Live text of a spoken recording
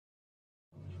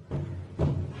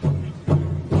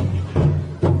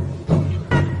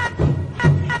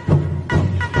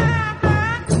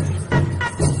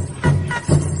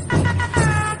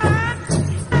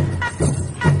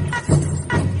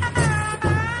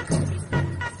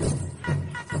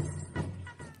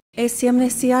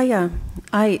Siamnesiaya,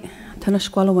 I,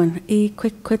 Tanashqualawan,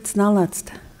 quits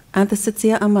nalatst, and the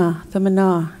Sitsia ama, the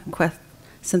Mana, queth,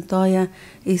 Santoya,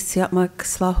 Siatmak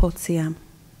Slahotziam,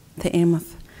 the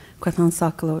Amath, quethan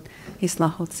Sakalot,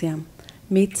 Slahotziam,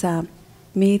 Meetsab,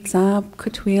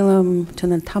 Kutwilam,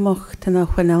 Tanatamoch,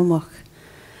 Tanahwanelmoch.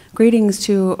 Greetings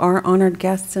to our honored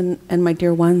guests and my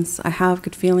dear ones. I have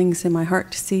good feelings in my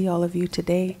heart to see all of you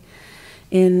today.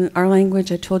 In our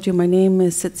language, I told you my name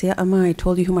is Sitsia Ama. I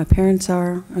told you who my parents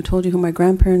are. I told you who my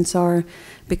grandparents are,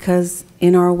 because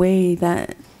in our way,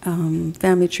 that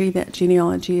family tree, that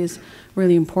genealogy is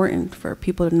really important for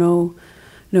people to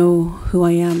know who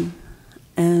I am.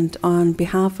 And on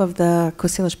behalf of the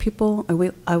Coast Salish people,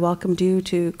 I welcomed you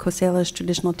to Coast Salish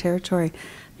traditional territory,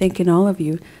 thanking all of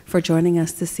you for joining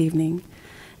us this evening.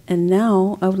 And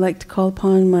now I would like to call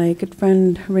upon my good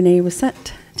friend Renee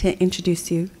Wissett to introduce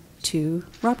you to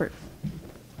Robert.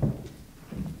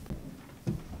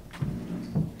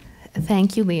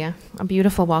 Thank you, Leah. A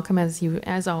beautiful welcome as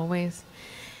always.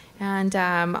 And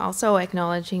also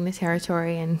acknowledging the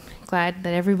territory, and glad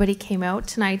that everybody came out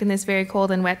tonight in this very cold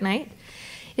and wet night.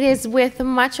 It is with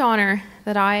much honor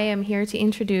that I am here to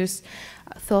introduce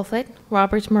Thulfit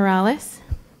Robert Morales.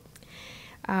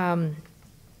 Robert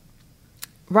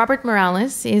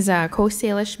Morales is a Coast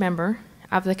Salish member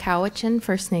of the Cowichan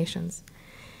First Nations.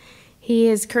 He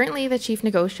is currently the chief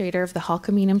negotiator of the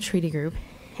Halkominum Treaty Group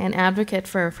and advocate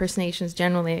for First Nations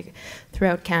generally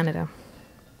throughout Canada.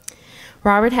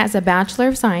 Robert has a Bachelor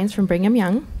of Science from Brigham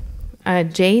Young, a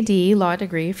JD law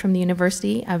degree from the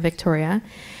University of Victoria,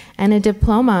 and a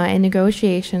diploma in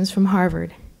negotiations from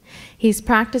Harvard. He's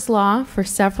practiced law for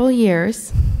several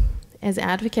years as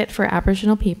advocate for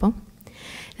Aboriginal people.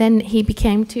 Then he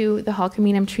became to the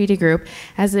Halkominum Treaty Group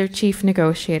as their chief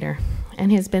negotiator,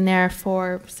 and has been there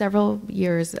for several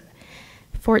years,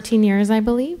 14 years, I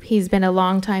believe. He's been a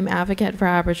longtime advocate for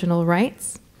Aboriginal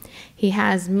rights. He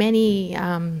has many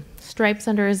stripes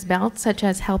under his belt, such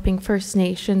as helping First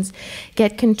Nations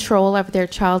get control of their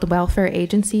child welfare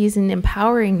agencies and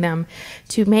empowering them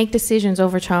to make decisions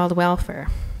over child welfare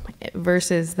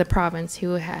versus the province,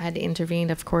 who had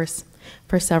intervened, of course,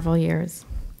 for several years.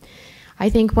 I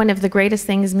think one of the greatest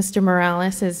things Mr.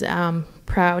 Morales is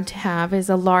proud to have is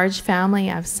a large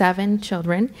family of 7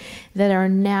 children that are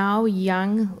now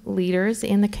young leaders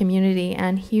in the community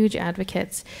and huge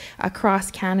advocates across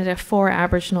Canada for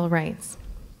Aboriginal rights.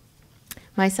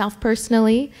 Myself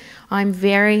personally, I'm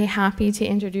very happy to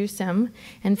introduce him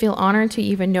and feel honored to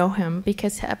even know him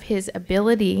because of his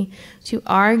ability to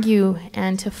argue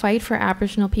and to fight for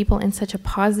Aboriginal people in such a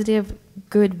positive,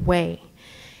 good way.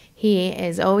 He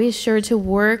is always sure to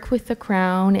work with the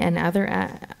Crown and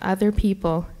other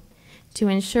people to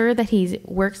ensure that he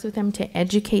works with them to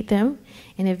educate them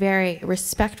in a very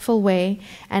respectful way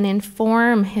and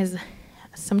inform his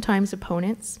sometimes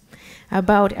opponents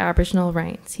about Aboriginal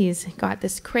rights. He's got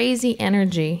this crazy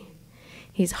energy.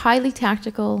 He's highly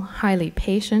tactical, highly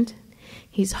patient.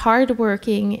 He's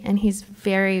hardworking, and he's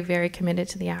very, very committed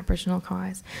to the Aboriginal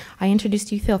cause. I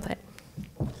introduced you, Thulfit.